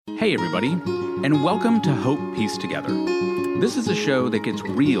Hey everybody, and welcome to Hope Piece Together. This is a show that gets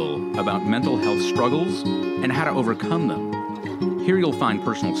real about mental health struggles and how to overcome them. Here you'll find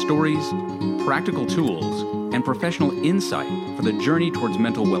personal stories, practical tools, and professional insight for the journey towards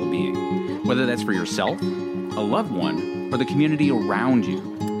mental well-being, whether that's for yourself, a loved one, or the community around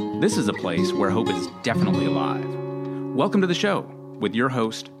you. This is a place where hope is definitely alive. Welcome to the show with your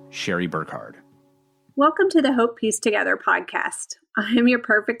host, Sherry Burkhardt. Welcome to the Hope Piece Together podcast. I am your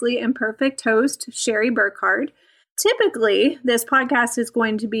perfectly imperfect host, Sherry Burkhardt. Typically, this podcast is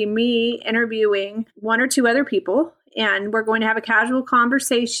going to be me interviewing one or two other people, and we're going to have a casual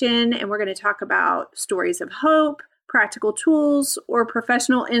conversation, and we're going to talk about stories of hope, practical tools, or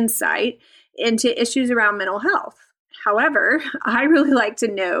professional insight into issues around mental health. However, I really like to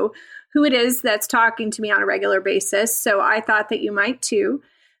know who it is that's talking to me on a regular basis, so I thought that you might too.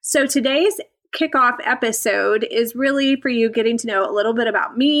 So today's kickoff episode is really for you getting to know a little bit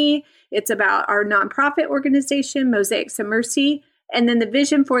about me. It's about our nonprofit organization, Mosaics of Mercy, and then the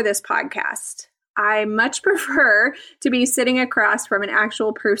vision for this podcast. I much prefer to be sitting across from an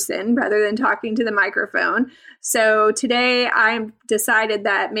actual person rather than talking to the microphone. So today I've decided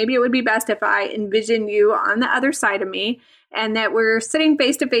that maybe it would be best if I envision you on the other side of me and that we're sitting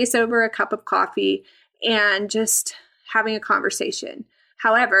face to face over a cup of coffee and just having a conversation.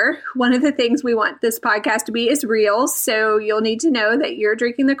 However, one of the things we want this podcast to be is real. So you'll need to know that you're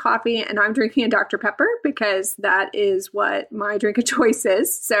drinking the coffee and I'm drinking a Dr. Pepper because that is what my drink of choice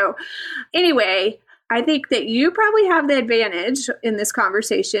is. So anyway, I think that you probably have the advantage in this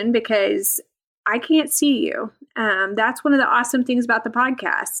conversation because I can't see you. That's one of the awesome things about the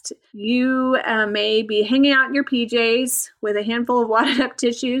podcast. You may be hanging out in your PJs with a handful of wadded up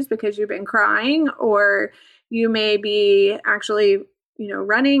tissues because you've been crying, or you may be actually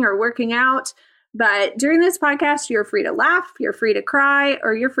running or working out. But during this podcast, you're free to laugh, you're free to cry,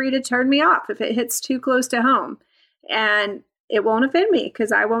 or you're free to turn me off if it hits too close to home. And it won't offend me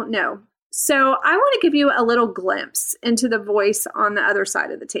because I won't know. So I want to give you a little glimpse into the voice on the other side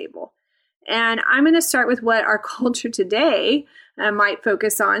of the table. And I'm going to start with what our culture today might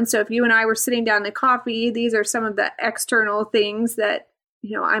focus on. So if you and I were sitting down to coffee, these are some of the external things that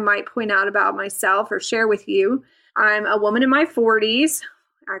I might point out about myself or share with you. I'm a woman in my 40s,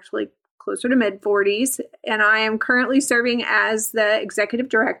 actually closer to mid 40s, and I am currently serving as the executive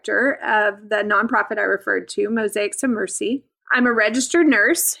director of the nonprofit I referred to, Mosaics of Mercy. I'm a registered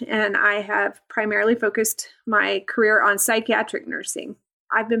nurse, and I have primarily focused my career on psychiatric nursing.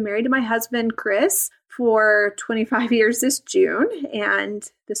 I've been married to my husband, Chris, for 25 years this June, and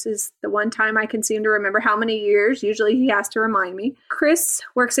this is the one time I can seem to remember how many years. Usually he has to remind me. Chris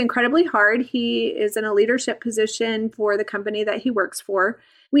works incredibly hard. He is in a leadership position for the company that he works for.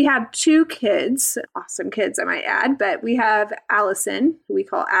 We have two kids, awesome kids I might add, but we have Allison, who we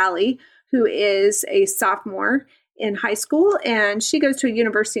call Allie, who is a sophomore in high school, and she goes to a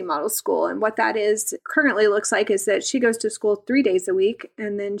university model school. And what that is currently looks like is that she goes to school 3 days a week,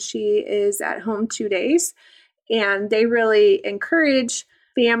 and then she is at home 2 days. And they really encourage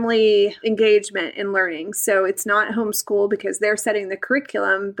family engagement in learning. So it's not homeschool because they're setting the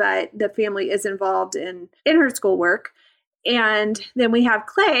curriculum, but the family is involved in her schoolwork. And then we have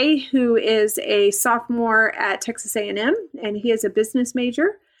Clay, who is a sophomore at Texas A&M, and he is a business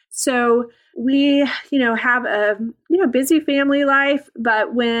major. So we, have a, busy family life,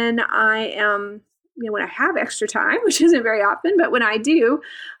 but when I am, when I have extra time, which isn't very often, but when I do,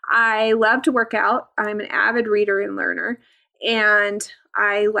 I love to work out. I'm an avid reader and learner, and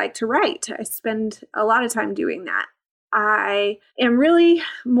I like to write. I spend a lot of time doing that. I am really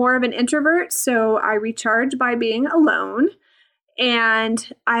more of an introvert, so I recharge by being alone,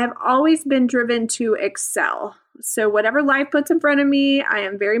 and I have always been driven to excel. So whatever life puts in front of me, I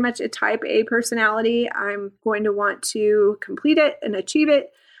am very much a type A personality. I'm going to want to complete it and achieve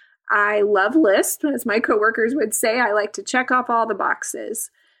it. I love lists, as my coworkers would say. I like to check off all the boxes.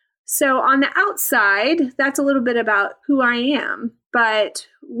 So on the outside, that's a little bit about who I am. But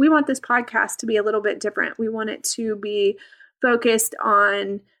we want this podcast to be a little bit different. We want it to be focused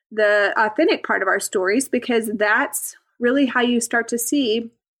on the authentic part of our stories because that's really how you start to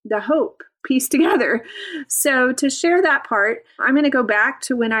see the hope piece together. So to share that part, I'm going to go back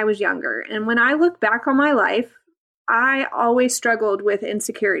to when I was younger. And when I look back on my life, I always struggled with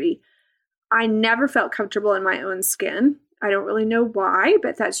insecurity. I never felt comfortable in my own skin. I don't really know why,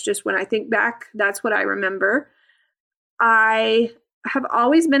 but that's just when I think back, that's what I remember. I have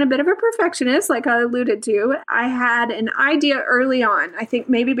always been a bit of a perfectionist, like I alluded to. I had an idea early on. I think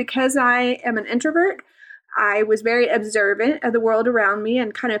maybe because I am an introvert, I was very observant of the world around me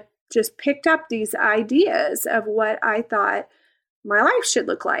and kind of just picked up these ideas of what I thought my life should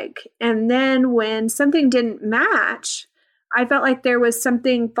look like. And then when something didn't match, I felt like there was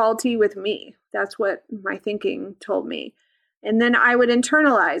something faulty with me. That's what my thinking told me. And then I would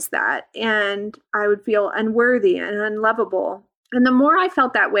internalize that and I would feel unworthy and unlovable. And the more I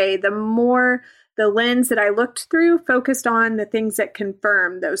felt that way, the more the lens that I looked through focused on the things that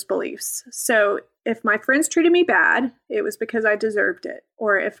confirmed those beliefs. So if my friends treated me bad, it was because I deserved it.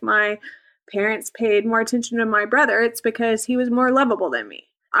 Or if my parents paid more attention to my brother, it's because he was more lovable than me.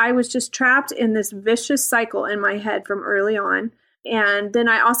 I was just trapped in this vicious cycle in my head from early on. And then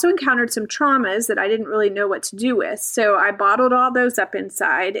I also encountered some traumas that I didn't really know what to do with. So I bottled all those up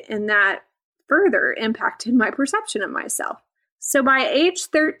inside, and that further impacted my perception of myself. So by age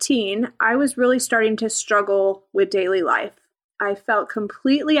 13, I was really starting to struggle with daily life. I felt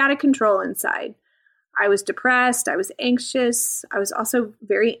completely out of control inside. I was depressed. I was anxious. I was also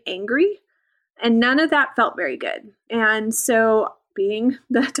very angry. And none of that felt very good. And so being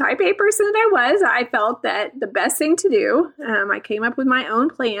the type A person that I felt that the best thing to do, I came up with my own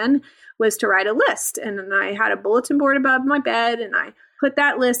plan, was to write a list. And I had a bulletin board above my bed, and I put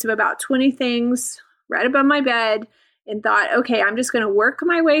that list of about 20 things right above my bed and thought, okay, I'm just going to work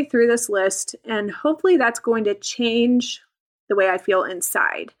my way through this list, and hopefully that's going to change the way I feel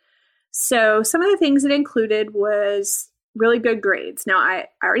inside. So some of the things it included was really good grades. Now, I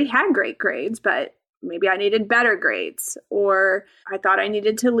already had great grades, but maybe I needed better grades, or I thought I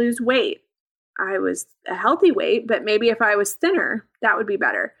needed to lose weight. I was a healthy weight, but maybe if I was thinner, that would be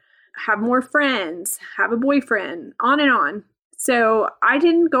better. Have more friends, have a boyfriend, on and on. So I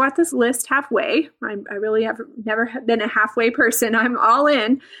didn't go at this list halfway. I really have never been a halfway person. I'm all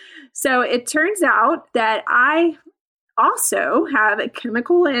in. So it turns out that I also have a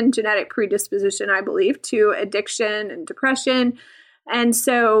chemical and genetic predisposition, I believe, to addiction and depression. And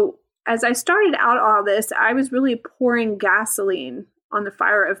so as I started out all this, I was really pouring gasoline on the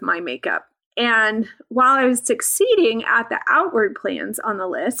fire of my makeup. And while I was succeeding at the outward plans on the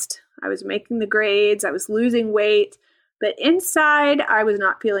list, I was making the grades, I was losing weight, but inside I was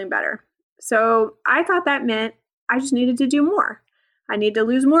not feeling better. So I thought that meant I just needed to do more. I need to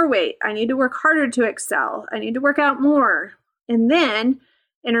lose more weight. I need to work harder to excel. I need to work out more. And then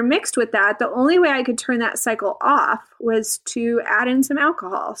intermixed with that, the only way I could turn that cycle off was to add in some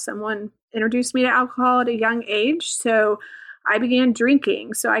alcohol. Someone introduced me to alcohol at a young age, so I began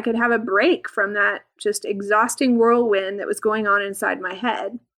drinking so I could have a break from that just exhausting whirlwind that was going on inside my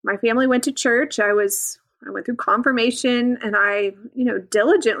head. My family went to church. I went through confirmation, and I,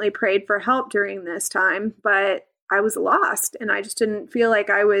 diligently prayed for help during this time, but I was lost, and I just didn't feel like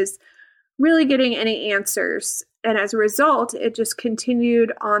I was really getting any answers. And as a result, it just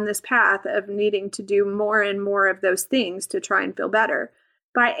continued on this path of needing to do more and more of those things to try and feel better.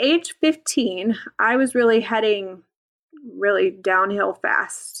 By age 15, I was really heading downhill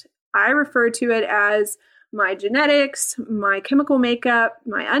fast. I refer to it as my genetics, my chemical makeup,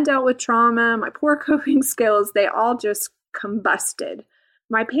 my undealt with trauma, my poor coping skills, they all just combusted.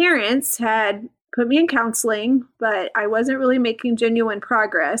 My parents had put me in counseling, but I wasn't really making genuine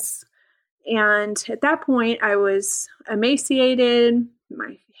progress. And at that point, I was emaciated,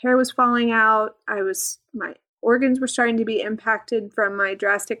 my hair was falling out, my organs were starting to be impacted from my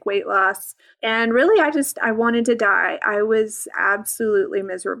drastic weight loss. And really, I wanted to die. I was absolutely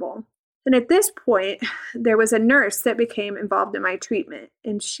miserable. And at this point, there was a nurse that became involved in my treatment.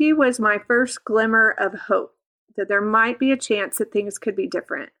 And she was my first glimmer of hope that there might be a chance that things could be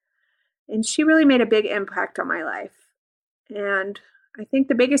different. And she really made a big impact on my life. And I think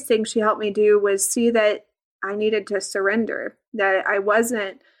the biggest thing she helped me do was see that I needed to surrender, that I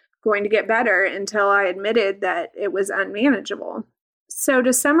wasn't going to get better until I admitted that it was unmanageable. So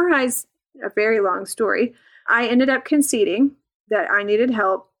to summarize a very long story, I ended up conceding that I needed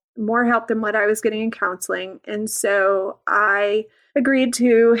help, more help than what I was getting in counseling. And so I agreed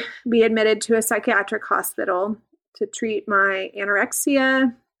to be admitted to a psychiatric hospital to treat my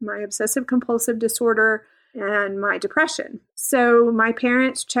anorexia, my obsessive compulsive disorder, and my depression. So my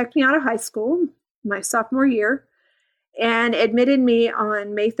parents checked me out of high school, my sophomore year, and admitted me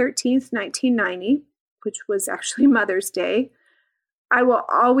on May 13th, 1990, which was actually Mother's Day. I will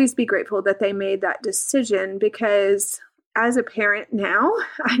always be grateful that they made that decision because as a parent now,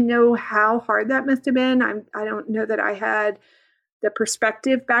 I know how hard that must have been. I don't know that I had the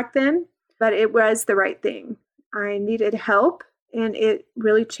perspective back then, but it was the right thing. I needed help, and it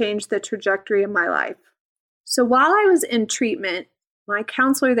really changed the trajectory of my life. So while I was in treatment, my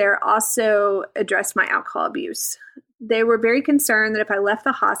counselor there also addressed my alcohol abuse. They were very concerned that if I left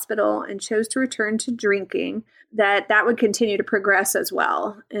the hospital and chose to return to drinking, that would continue to progress as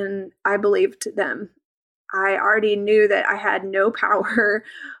well. And I believed them. I already knew that I had no power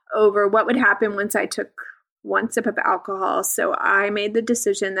over what would happen once I took one sip of alcohol. So I made the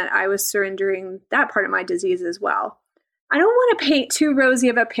decision that I was surrendering that part of my disease as well. I don't want to paint too rosy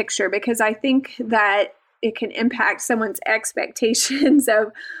of a picture because I think that it can impact someone's expectations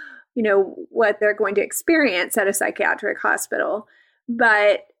of, what they're going to experience at a psychiatric hospital.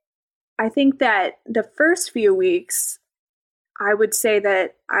 But I think that the first few weeks, I would say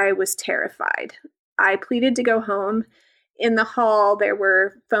that I was terrified. I pleaded to go home. In the hall, there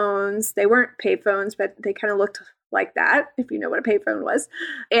were phones. They weren't pay phones, but they kind of looked like that, if you know what a payphone was.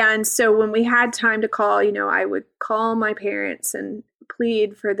 And so when we had time to call, I would call my parents and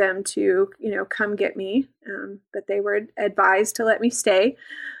plead for them to, come get me. But they were advised to let me stay.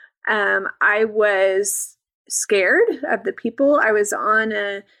 I was scared of the people. I was on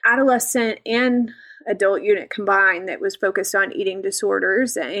an adolescent and adult unit combined that was focused on eating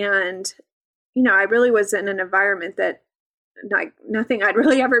disorders. And, I really was in an environment that like nothing I'd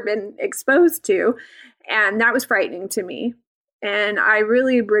really ever been exposed to. And that was frightening to me. And I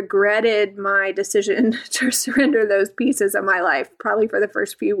really regretted my decision to surrender those pieces of my life, probably for the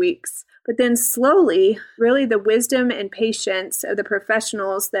first few weeks. But then slowly, really the wisdom and patience of the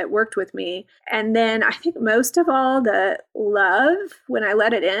professionals that worked with me. And then I think most of all, the love when I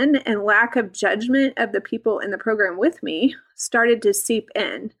let it in and lack of judgment of the people in the program with me started to seep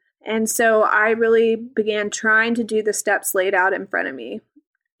in. And so I really began trying to do the steps laid out in front of me.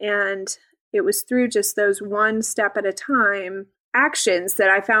 And it was through just those one step at a time actions that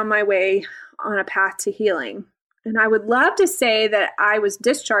I found my way on a path to healing. And I would love to say that I was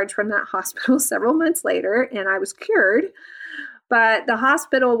discharged from that hospital several months later and I was cured, but the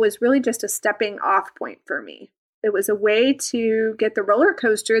hospital was really just a stepping off point for me. It was a way to get the roller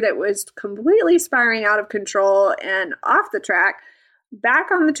coaster that was completely spiraling out of control and off the track,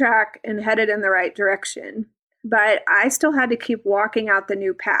 back on the track and headed in the right direction. But I still had to keep walking out the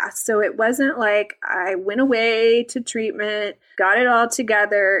new path. So it wasn't like I went away to treatment, got it all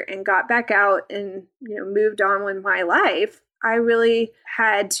together and got back out and, moved on with my life. I really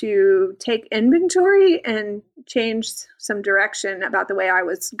had to take inventory and change some direction about the way I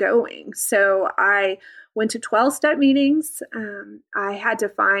was going. So I went to 12-step meetings. I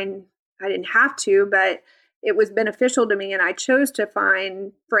didn't have to, but it was beneficial to me. And I chose to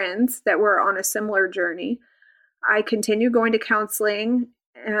find friends that were on a similar journey. I continued going to counseling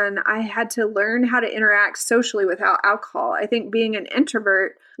and I had to learn how to interact socially without alcohol. I think being an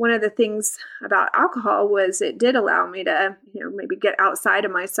introvert, one of the things about alcohol was it did allow me to, maybe get outside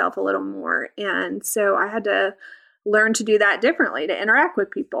of myself a little more. And so I had to learn to do that differently, to interact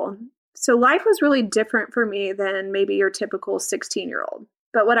with people. So life was really different for me than maybe your typical 16-year-old.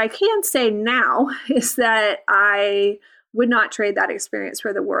 But what I can say now is that I would not trade that experience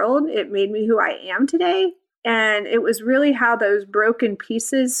for the world. It made me who I am today. And it was really how those broken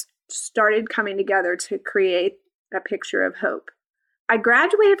pieces started coming together to create a picture of hope. I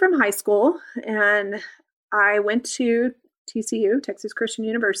graduated from high school and I went to TCU, Texas Christian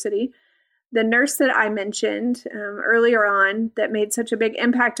University. The nurse that I mentioned earlier on that made such a big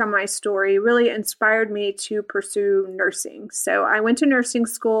impact on my story really inspired me to pursue nursing. So I went to nursing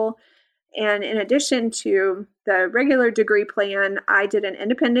school. And in addition to the regular degree plan, I did an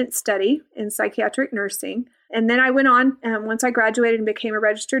independent study in psychiatric nursing. And then I went on, once I graduated and became a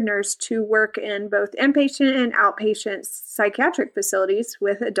registered nurse, to work in both inpatient and outpatient psychiatric facilities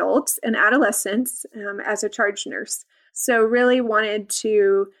with adults and adolescents as a charge nurse. So really wanted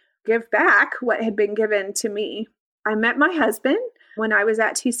to give back what had been given to me. I met my husband when I was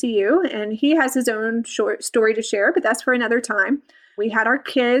at TCU, and he has his own short story to share, but that's for another time. We had our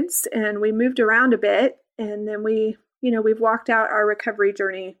kids and we moved around a bit, and then we've walked out our recovery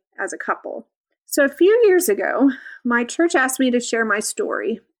journey as a couple. So a few years ago, my church asked me to share my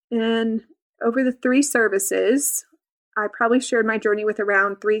story, and over the 3 services, I probably shared my journey with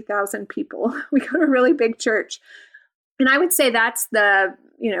around 3,000 people. We go to a really big church. And I would say that's the,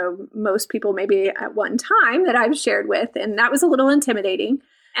 most people maybe at one time that I've shared with, and that was a little intimidating.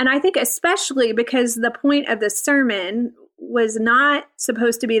 And I think especially because the point of the sermon was not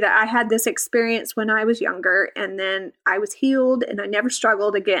supposed to be that I had this experience when I was younger and then I was healed and I never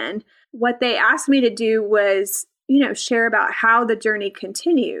struggled again. What they asked me to do was, share about how the journey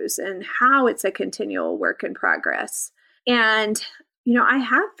continues and how it's a continual work in progress. And, I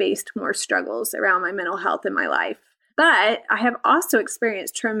have faced more struggles around my mental health in my life, but I have also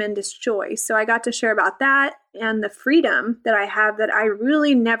experienced tremendous joy. So I got to share about that and the freedom that I have that I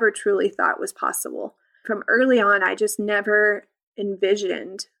really never truly thought was possible. From early on, I just never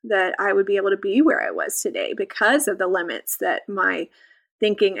envisioned that I would be able to be where I was today because of the limits that my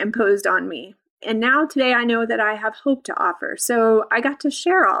thinking imposed on me. And now today I know that I have hope to offer. So I got to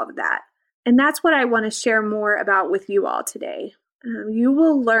share all of that. And that's what I want to share more about with you all today. You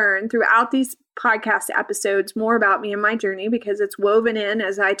will learn throughout these podcast episodes more about me and my journey because it's woven in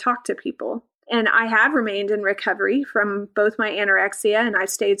as I talk to people. And I have remained in recovery from both my anorexia, and I've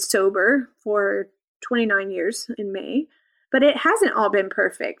stayed sober for 29 years in May. But it hasn't all been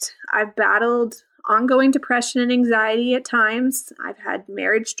perfect. I've battled ongoing depression and anxiety at times. I've had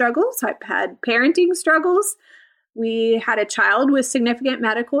marriage struggles. I've had parenting struggles. We had a child with significant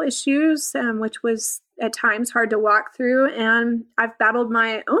medical issues, which was at times hard to walk through. And I've battled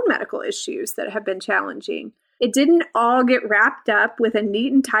my own medical issues that have been challenging. It didn't all get wrapped up with a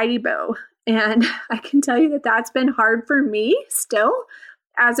neat and tidy bow. And I can tell you that that's been hard for me still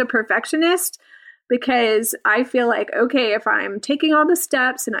as a perfectionist, because I feel like, okay, if I'm taking all the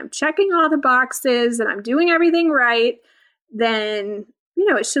steps and I'm checking all the boxes and I'm doing everything right, then,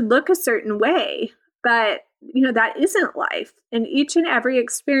 it should look a certain way. But, that isn't life. And each and every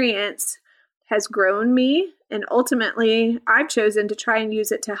experience has grown me. And ultimately, I've chosen to try and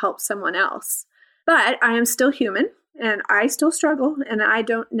use it to help someone else. But I am still human and I still struggle and I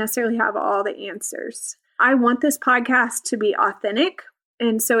don't necessarily have all the answers. I want this podcast to be authentic.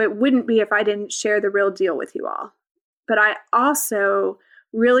 And so it wouldn't be if I didn't share the real deal with you all. But I also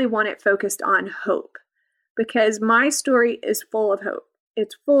really want it focused on hope because my story is full of hope.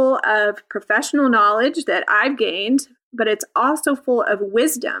 It's full of professional knowledge that I've gained, but it's also full of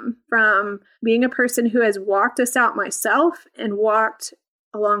wisdom from being a person who has walked this out myself and walked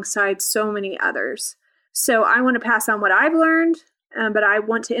alongside so many others. So I want to pass on what I've learned. But I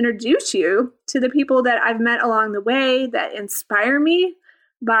want to introduce you to the people that I've met along the way that inspire me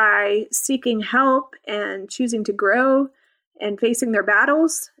by seeking help and choosing to grow and facing their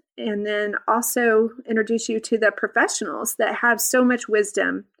battles. And then also introduce you to the professionals that have so much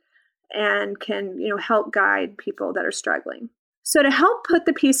wisdom and can, help guide people that are struggling. So to help put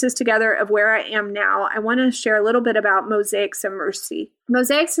the pieces together of where I am now, I want to share a little bit about Mosaics of Mercy.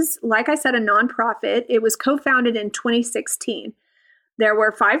 Mosaics is, like I said, a nonprofit. It was co-founded in 2016. There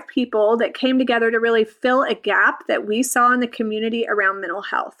were 5 people that came together to really fill a gap that we saw in the community around mental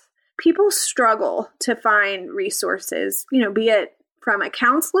health. People struggle to find resources, be it from a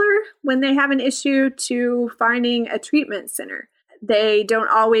counselor when they have an issue to finding a treatment center. They don't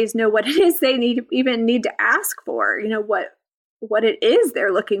always know what it is they need to ask for, what it is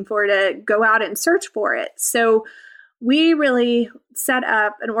they're looking for to go out and search for it. So we really set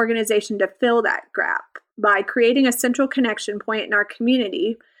up an organization to fill that gap by creating a central connection point in our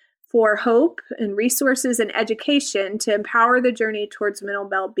community for hope and resources and education to empower the journey towards mental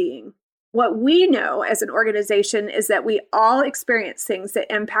well-being. What we know as an organization is that we all experience things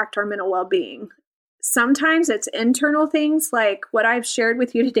that impact our mental well-being. Sometimes it's internal things like what I've shared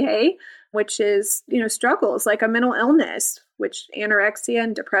with you today, which is, struggles like a mental illness, which anorexia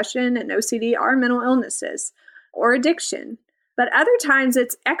and depression and OCD are mental illnesses, or addiction. But other times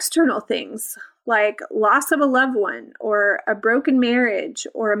it's external things like loss of a loved one or a broken marriage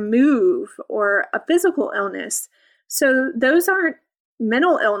or a move or a physical illness. So those aren't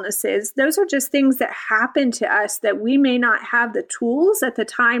mental illnesses. Those are just things that happen to us that we may not have the tools at the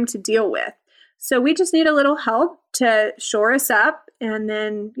time to deal with. So we just need a little help to shore us up. And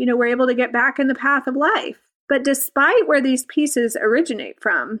then, we're able to get back in the path of life. But despite where these pieces originate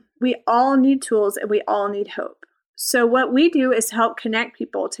from, we all need tools and we all need hope. So what we do is help connect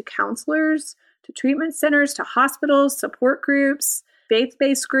people to counselors, to treatment centers, to hospitals, support groups,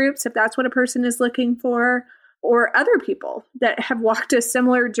 faith-based groups, if that's what a person is looking for, or other people that have walked a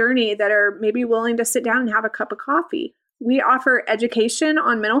similar journey that are maybe willing to sit down and have a cup of coffee. We offer education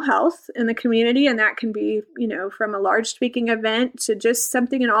on mental health in the community, and that can be, from a large speaking event to just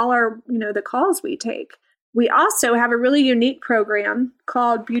something in all our, the calls we take. We also have a really unique program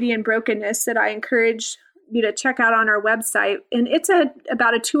called Beauty and Brokenness that I encourage you to check out on our website. And it's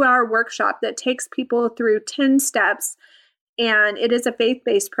about a 2-hour workshop that takes people through 10 steps. And it is a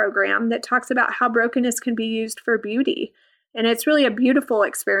faith-based program that talks about how brokenness can be used for beauty. And it's really a beautiful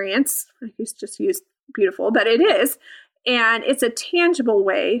experience. I just use beautiful, but it is. And it's a tangible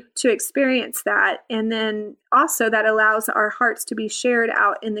way to experience that. And then also that allows our hearts to be shared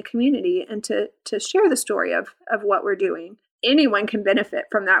out in the community and to share the story of what we're doing. Anyone can benefit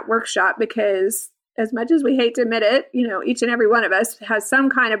from that workshop because as much as we hate to admit it, each and every one of us has some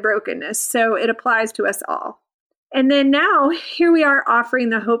kind of brokenness. So it applies to us all. And then now here we are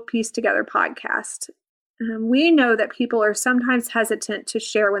offering the Hope Piece Together podcast. We know that people are sometimes hesitant to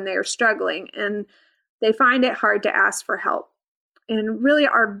share when they are struggling and they find it hard to ask for help. And really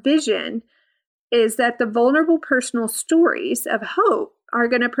our vision is that the vulnerable personal stories of hope are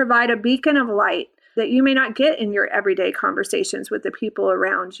going to provide a beacon of light that you may not get in your everyday conversations with the people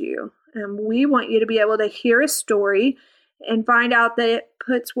around you. We want you to be able to hear a story and find out that it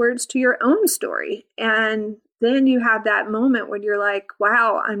puts words to your own story. And then you have that moment when you're like,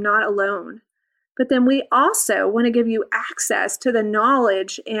 wow, I'm not alone. But then we also want to give you access to the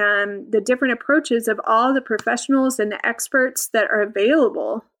knowledge and the different approaches of all the professionals and the experts that are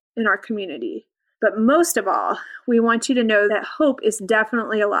available in our community. But most of all, we want you to know that hope is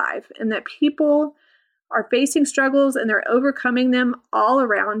definitely alive and that people are facing struggles and they're overcoming them all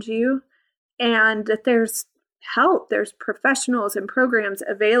around you, and that there's help, there's professionals and programs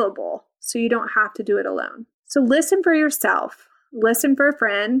available, so you don't have to do it alone. So listen for yourself, listen for a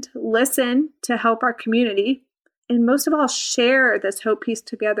friend, listen to help our community, and most of all, share this Hope Piece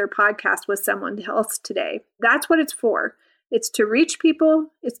Together podcast with someone else today. That's what it's for. It's to reach people,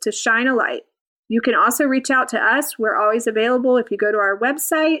 it's to shine a light. You can also reach out to us. We're always available if you go to our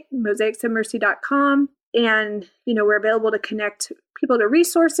website, mosaicsofmercy.com. And, we're available to connect people to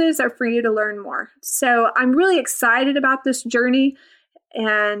resources or for you to learn more. So I'm really excited about this journey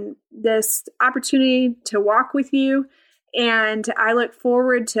and this opportunity to walk with you. And I look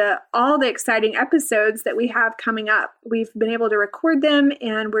forward to all the exciting episodes that we have coming up. We've been able to record them,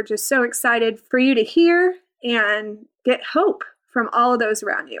 and we're just so excited for you to hear and get hope from all of those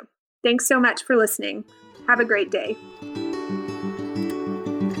around you. Thanks so much for listening. Have a great day.